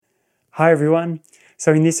Hi everyone.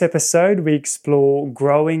 So in this episode, we explore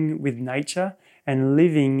growing with nature and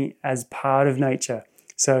living as part of nature.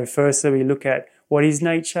 So firstly, we look at what is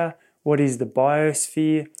nature, what is the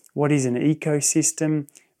biosphere, what is an ecosystem.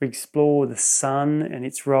 We explore the sun and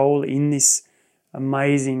its role in this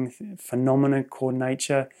amazing phenomenon called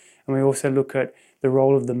nature. And we also look at the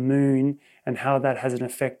role of the moon and how that has an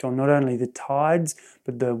effect on not only the tides,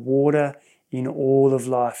 but the water in all of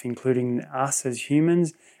life, including us as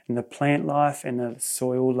humans and the plant life and the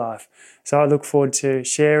soil life. So I look forward to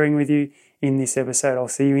sharing with you in this episode. I'll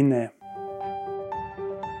see you in there.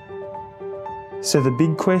 So the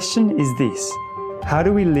big question is this: how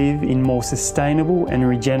do we live in more sustainable and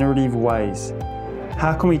regenerative ways?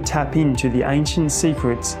 How can we tap into the ancient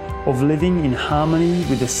secrets of living in harmony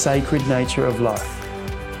with the sacred nature of life?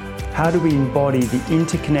 How do we embody the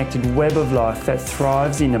interconnected web of life that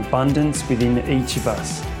thrives in abundance within each of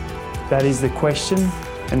us? That is the question,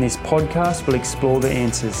 and this podcast will explore the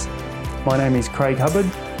answers. My name is Craig Hubbard,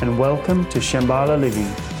 and welcome to Shambhala Living.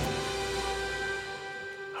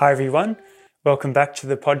 Hi everyone, welcome back to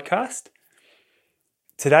the podcast.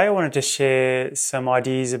 Today I wanted to share some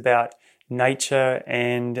ideas about nature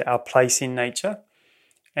and our place in nature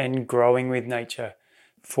and growing with nature.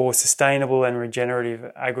 For sustainable and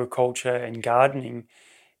regenerative agriculture and gardening,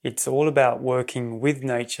 it's all about working with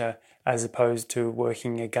nature as opposed to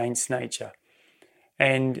working against nature.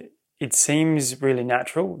 And it seems really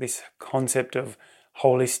natural, this concept of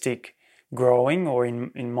holistic growing, or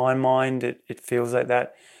in my mind it feels like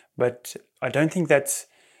that, but I don't think that's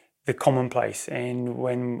the commonplace. And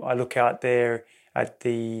when I look out there at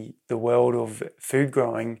the world of food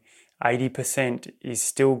growing, 80% is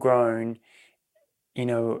still grown in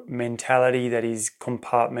a mentality that is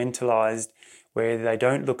compartmentalized, where they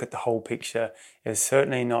don't look at the whole picture. It's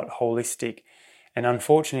certainly not holistic. And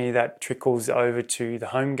unfortunately, that trickles over to the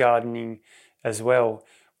home gardening as well,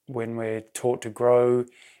 when we're taught to grow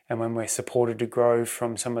and when we're supported to grow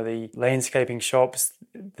from some of the landscaping shops.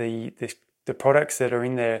 The products that are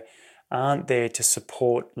in there aren't there to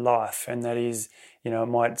support life. And that is, it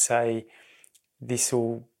might say, this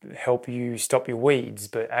will help you stop your weeds,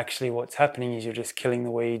 but actually what's happening is you're just killing the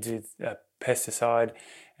weeds with a pesticide,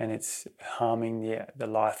 and it's harming the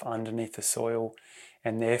life underneath the soil,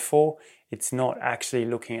 and therefore it's not actually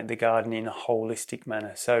looking at the garden in a holistic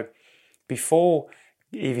manner. So before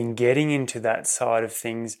even getting into that side of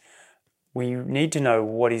things, we need to know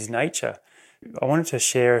what is nature. I wanted to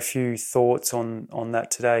share a few thoughts on that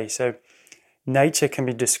today. So nature can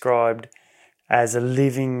be described as a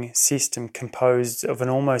living system composed of an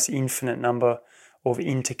almost infinite number of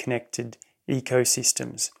interconnected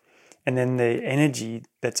ecosystems. And then the energy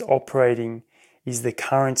that's operating is the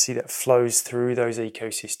currency that flows through those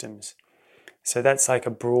ecosystems. So that's like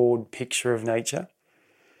a broad picture of nature.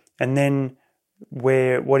 And then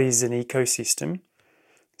what is an ecosystem?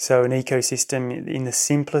 So an ecosystem, in the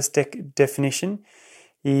simplest definition,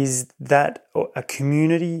 is that a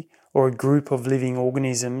community or a group of living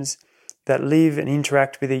organisms that live and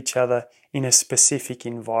interact with each other in a specific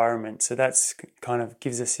environment. So that's kind of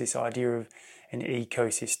gives us this idea of an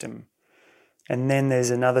ecosystem. And then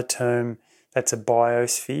there's another term that's a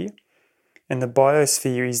biosphere. And the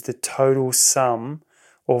biosphere is the total sum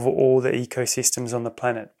of all the ecosystems on the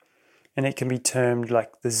planet. And it can be termed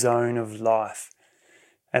like the zone of life.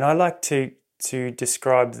 And I like to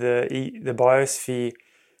describe the biosphere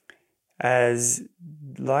as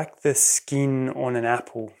like the skin on an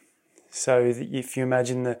apple. So if you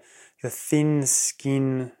imagine the thin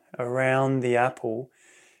skin around the apple,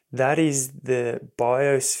 that is the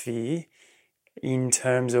biosphere in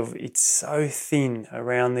terms of it's so thin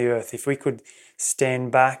around the earth. If we could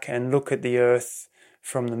stand back and look at the earth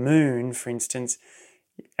from the moon, for instance,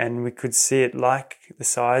 and we could see it like the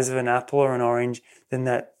size of an apple or an orange, then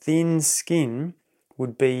that thin skin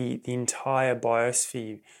would be the entire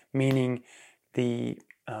biosphere, meaning the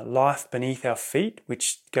life beneath our feet,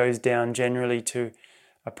 which goes down generally to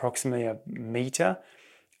approximately a meter,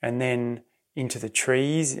 and then into the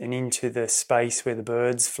trees and into the space where the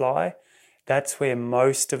birds fly. That's where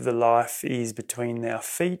most of the life is, between our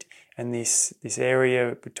feet and this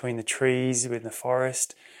area between the trees with the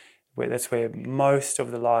forest, that's where most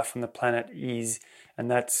of the life on the planet is, and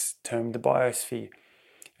that's termed the biosphere.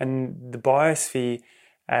 And the biosphere,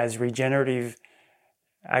 as regenerative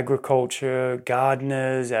agriculture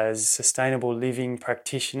gardeners, as sustainable living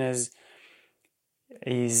practitioners,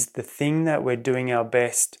 is the thing that we're doing our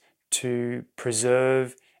best to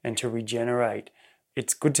preserve and to regenerate.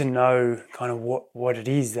 It's good to know kind of what it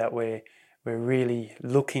is that we're really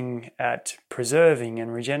looking at preserving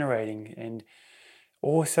and regenerating, and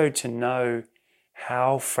also to know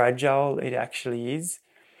how fragile it actually is.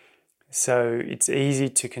 So it's easy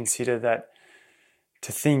to consider that,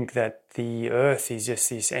 to think that the earth is just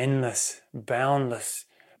this endless, boundless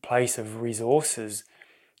place of resources.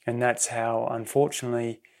 And that's how,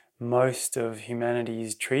 unfortunately, most of humanity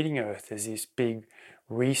is treating earth, as this big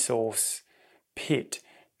resource pit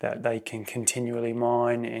that they can continually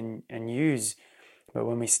mine and use. But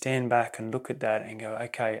when we stand back and look at that and go,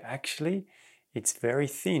 okay, actually, it's very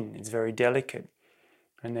thin, it's very delicate.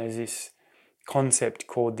 And there's this concept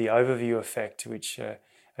called the overview effect, which a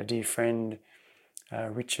dear friend,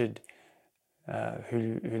 Richard,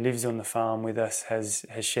 who lives on the farm with us, has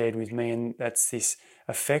shared with me. And that's this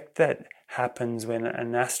effect that happens when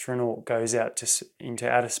an astronaut goes out into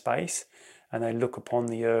outer space and they look upon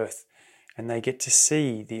the Earth and they get to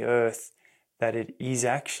see the Earth, that it is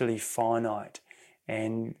actually finite.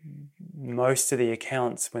 And most of the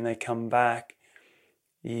accounts when they come back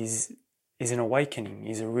is an awakening,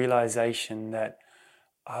 is a realization that,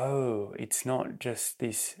 oh, it's not just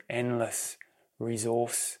this endless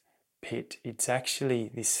resource pit, it's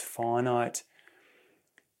actually this finite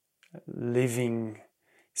living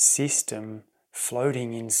system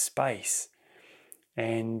floating in space.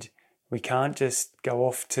 And we can't just go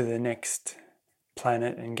off to the next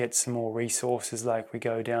planet and get some more resources like we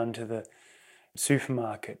go down to the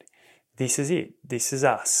supermarket. This is it. This is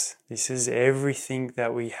us. This is everything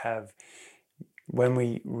that we have. When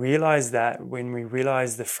we realize that, when we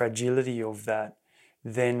realize the fragility of that,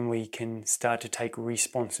 then we can start to take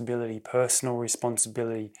responsibility, personal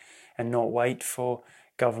responsibility, and not wait for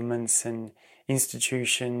governments and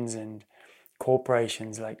institutions and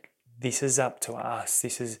corporations. Like, this is up to us.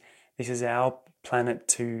 This is our planet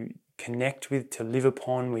to connect with, to live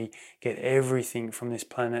upon. We get everything from this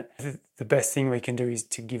planet. The best thing we can do is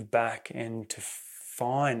to give back, and to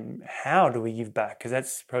find, how do we give back? Because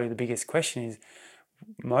that's probably the biggest question. Is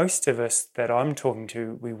most of us that I'm talking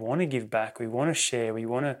to, we want to give back, we want to share, we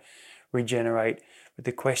want to regenerate, but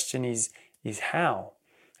the question is how?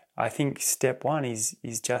 I think step one is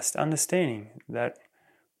just understanding that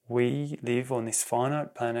we live on this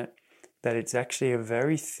finite planet, that it's actually a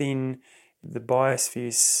very thin, the biosphere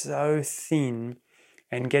is so thin,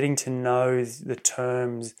 and getting to know the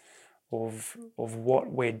terms of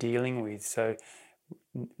what we're dealing with. So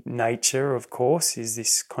nature, of course, is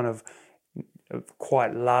this kind of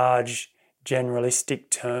quite large generalistic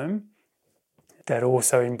term that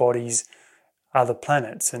also embodies other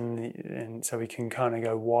planets, and so we can kind of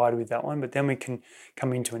go wide with that one. But then we can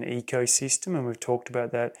come into an ecosystem, and we've talked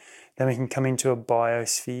about that. Then we can come into a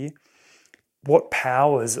biosphere. What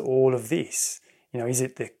powers all of this? Is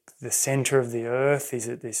it the center of the earth? Is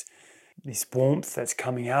it this warmth that's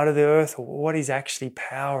coming out of the earth? Or what is actually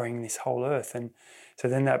powering this whole earth? And so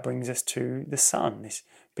then that brings us to the sun, this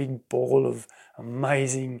big ball of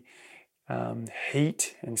amazing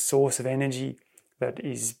heat and source of energy that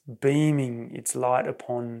is beaming its light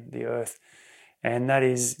upon the earth. And that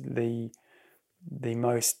is the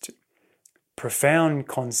most profound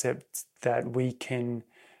concept that we can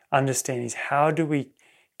understand, is how do we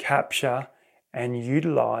capture and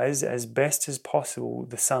utilize as best as possible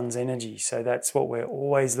the sun's energy. So that's what we're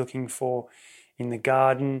always looking for in the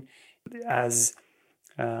garden as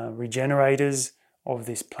regenerators of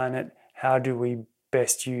this planet. How do we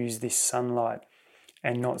best use this sunlight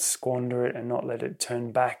and not squander it, and not let it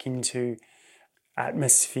turn back into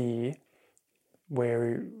atmosphere,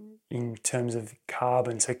 where in terms of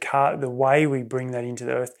carbon. So the way we bring that into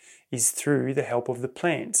the earth is through the help of the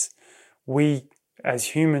plants. We,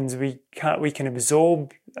 as humans, we can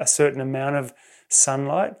absorb a certain amount of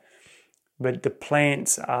sunlight, but the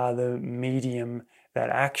plants are the medium that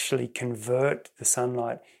actually convert the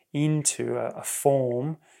sunlight into a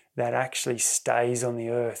form that actually stays on the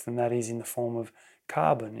earth, and that is in the form of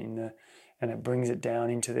carbon, and it brings it down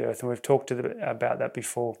into the earth. And we've talked about that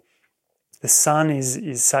before. The sun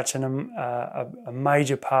is such a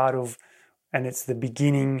major part of, and it's the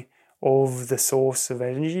beginning of the source of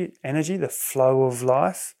energy, the flow of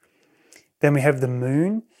life. Then we have the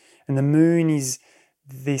moon, and the moon is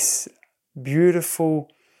this beautiful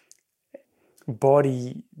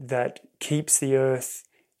body that keeps the earth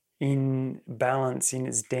in balance in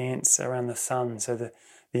its dance around the sun. So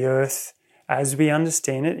the earth, as we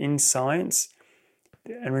understand it in science,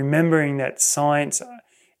 and remembering that science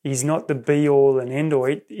is not the be-all and end-all.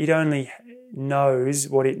 It only knows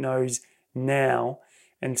what it knows now,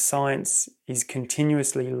 and science is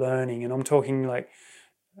continuously learning. And I'm talking like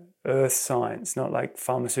earth science, not like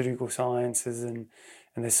pharmaceutical sciences, and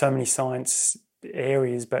there's so many science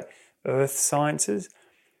areas, but earth sciences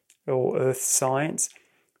or earth science,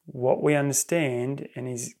 what we understand and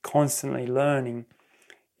is constantly learning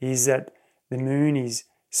is that the moon is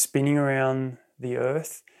spinning around the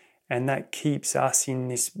earth, and that keeps us in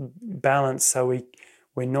this balance, so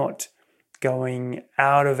we're not going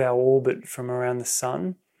out of our orbit from around the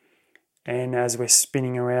sun. And as we're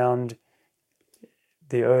spinning around,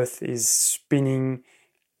 the earth is spinning,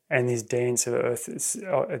 and this dance of earth is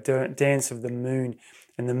a dance of the moon.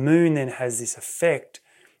 And the moon then has this effect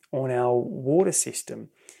on our water system.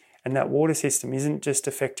 And that water system isn't just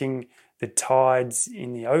affecting the tides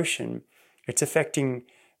in the ocean, it's affecting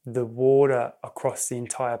the water across the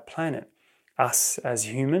entire planet. Us as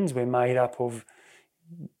humans, we're made up of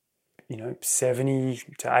 70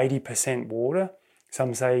 to 80% water.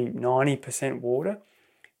 Some say 90% water.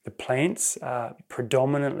 The plants are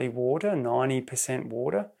predominantly water, 90%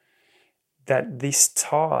 water. That this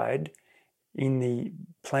tide in the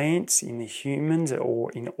plants, in the humans,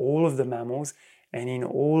 or in all of the mammals, and in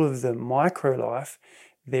all of the microlife,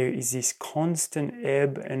 there is this constant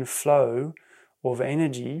ebb and flow of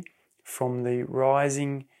energy from the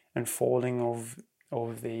rising and falling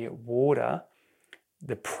of the water,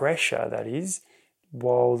 the pressure that is,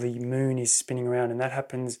 while the moon is spinning around. And that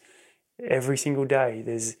happens every single day.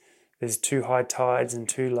 There's 2 high tides and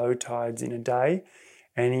 2 low tides in a day.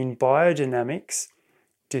 And in biodynamics,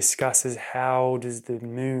 discusses how does the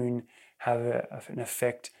moon have an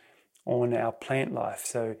effect on our plant life.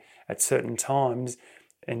 So at certain times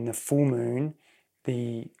in the full moon,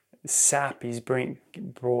 the sap is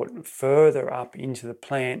brought further up into the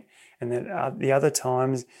plant, and then the other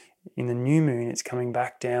times in the new moon it's coming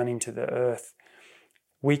back down into the earth.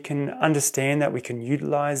 We can understand that, we can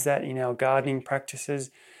utilize that in our gardening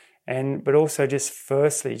practices, but also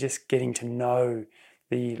just getting to know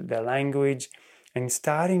the language and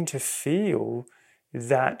starting to feel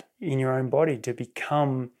that in your own body, to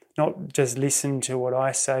become, not just listen to what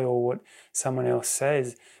I say or what someone else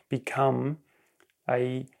says, become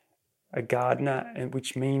a gardener,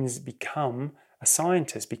 which means become a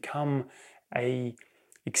scientist, become a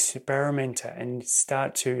experimenter, and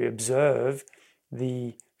start to observe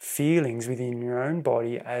the feelings within your own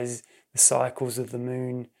body as the cycles of the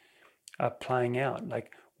moon are playing out.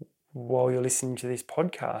 Like while you're listening to this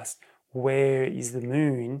podcast, where is the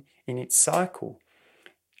moon in its cycle?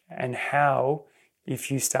 And how,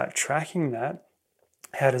 if you start tracking that,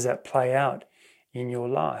 how does that play out in your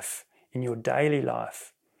life, in your daily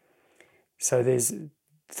life? So there's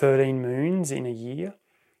 13 moons in a year,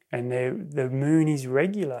 and the moon is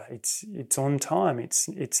regular. It's on time.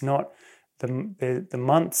 It's not the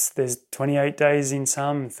months. There's 28 days in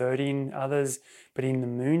some, 30 in others, but in the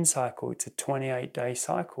moon cycle, it's a 28-day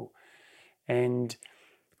cycle. And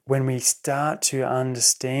when we start to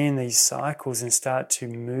understand these cycles and start to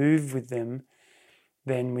move with them,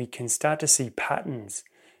 then we can start to see patterns,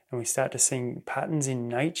 and we start to see patterns in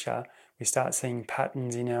nature. We start seeing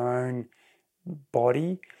patterns in our own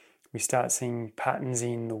body. We start seeing patterns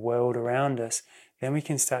in the world around us. Then we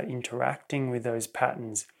can start interacting with those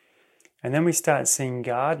patterns. And then we start seeing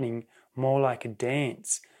gardening more like a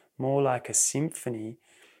dance, more like a symphony,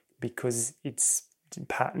 because it's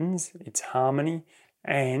patterns, it's harmony,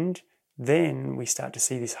 and then we start to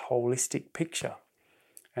see this holistic picture.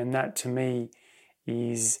 And that to me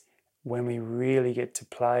is when we really get to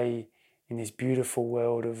play in this beautiful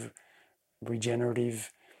world of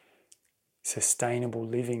regenerative, sustainable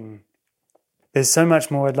living. There's so much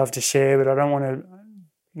more I'd love to share, but I don't want to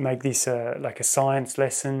make this like a science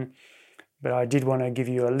lesson. But I did want to give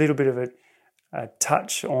you a little bit of a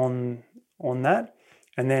touch on that.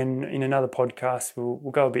 And then in another podcast,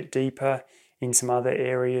 we'll go a bit deeper in some other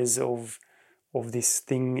areas of this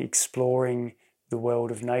thing, exploring the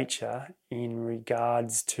world of nature in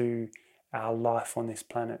regards to our life on this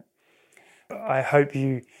planet. I hope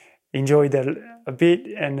you enjoyed that a bit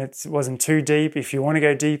and it wasn't too deep. If you want to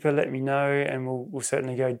go deeper, let me know and we'll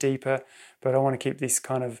certainly go deeper. But I want to keep this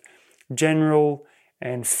kind of general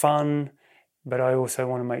and fun, but I also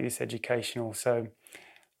want to make this educational. So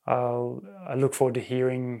I look forward to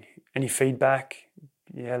hearing any feedback.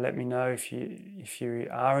 Yeah, let me know if you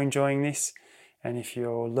are enjoying this, and if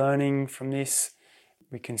you're learning from this.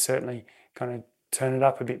 We can certainly kind of turn it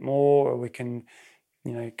up a bit more, or we can,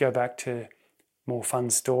 go back to more fun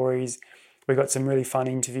stories. We've got some really fun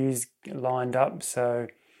interviews lined up, so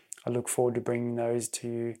I look forward to bringing those to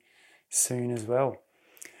you soon as well.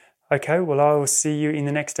 Okay, well, I will see you in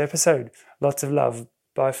the next episode. Lots of love.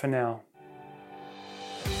 Bye for now.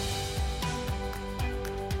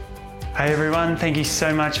 Hey everyone, thank you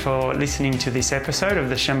so much for listening to this episode of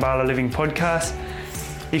the Shambhala Living Podcast.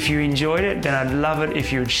 If you enjoyed it, then I'd love it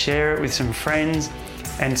if you would share it with some friends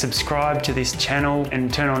and subscribe to this channel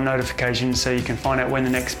and turn on notifications so you can find out when the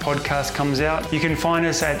next podcast comes out. You can find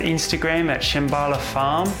us at Instagram at Shambhala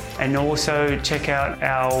Farm, and also check out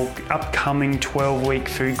our upcoming 12-week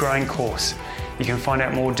food growing course. You can find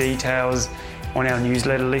out more details on our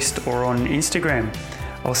newsletter list or on Instagram.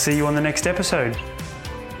 I'll see you on the next episode.